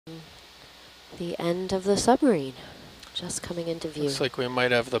the end of the submarine, just coming into view. Looks like we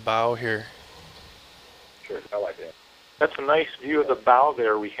might have the bow here. Sure, I like that. That's a nice view of the bow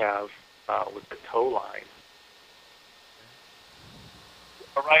there we have with the tow line.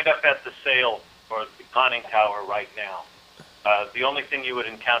 We're right up at the sail or the conning tower right now. The only thing you would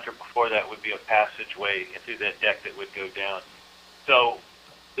encounter before that would be a passageway through that deck that would go down. So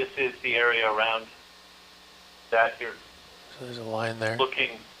this is the area around that here. So there's a line there.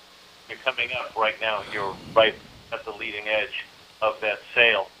 Looking, you're coming up right now. You're right at the leading edge of that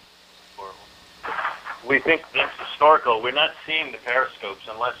sail. We think that's the snorkel. We're not seeing the periscopes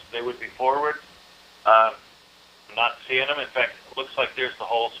unless they would be forward. Not seeing them. In fact, it looks like there's the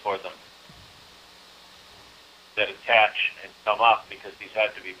holes for them that attach and come up because these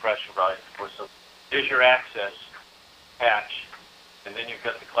had to be pressurized. So there's your access hatch, and then you've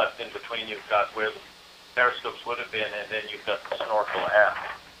got the cleft in between. You've got where the periscopes would have been, and then you've got the snorkel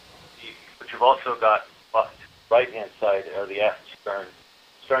aft. But you've also got off the right-hand side are the aft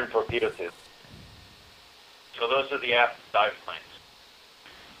stern torpedo tubes. So those are the aft dive planes.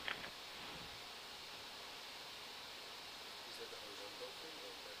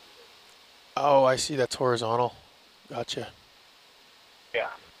 Oh, I see. That's horizontal. Gotcha. Yeah.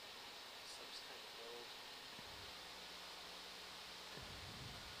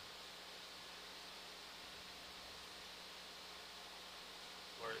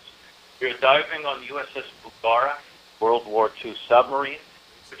 You're diving on the USS Bugara, World War II submarine,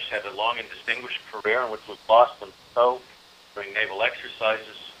 which had a long and distinguished career and which was lost in tow during naval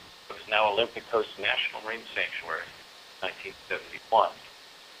exercises. It was now Olympic Coast National Marine Sanctuary, 1971.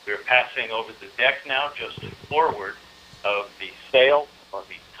 We're passing over the deck now, just forward of the sail, or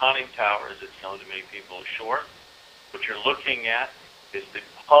the conning tower, as it's known to many people ashore. What you're looking at is the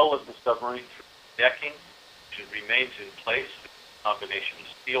hull of the submarine through the decking, which remains in place with a combination of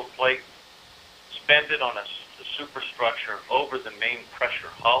steel plate, suspended on a superstructure over the main pressure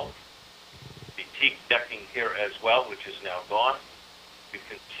hull. The teak decking here as well, which is now gone. You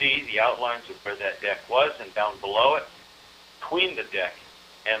can see the outlines of where that deck was, and down below it, between the deck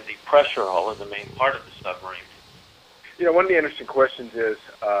and the pressure hull is the main part of the submarine. You know, one of the interesting questions is,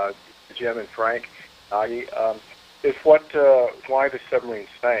 Jim and Frank, is why the submarine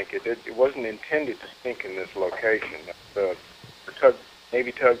sank. It wasn't intended to sink in this location. The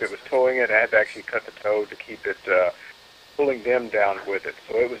Navy tug that was towing it had to actually cut the tow to keep it pulling them down with it.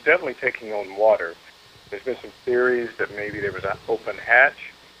 So it was definitely taking on water. There's been some theories that maybe there was an open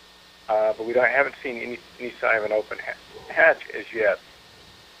hatch, but we haven't seen any sign of an open hatch as yet.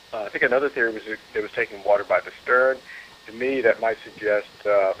 I think another theory was that it was taking water by the stern. To me, that might suggest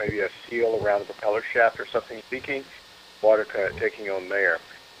maybe a seal around the propeller shaft or something leaking, water taking on there.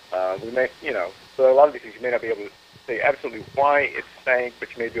 We may, so a lot of these things you may not be able to say absolutely why it sank,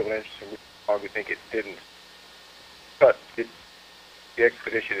 but you may be able to answer some reasons why we think it didn't. But the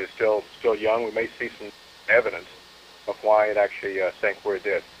expedition is still young. We may see some evidence of why it actually sank where it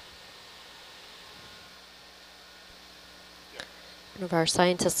did. One of our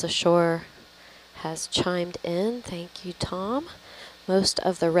scientists ashore has chimed in. Thank you, Tom. Most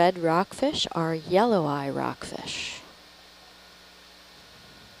of the red rockfish are yellow eye rockfish.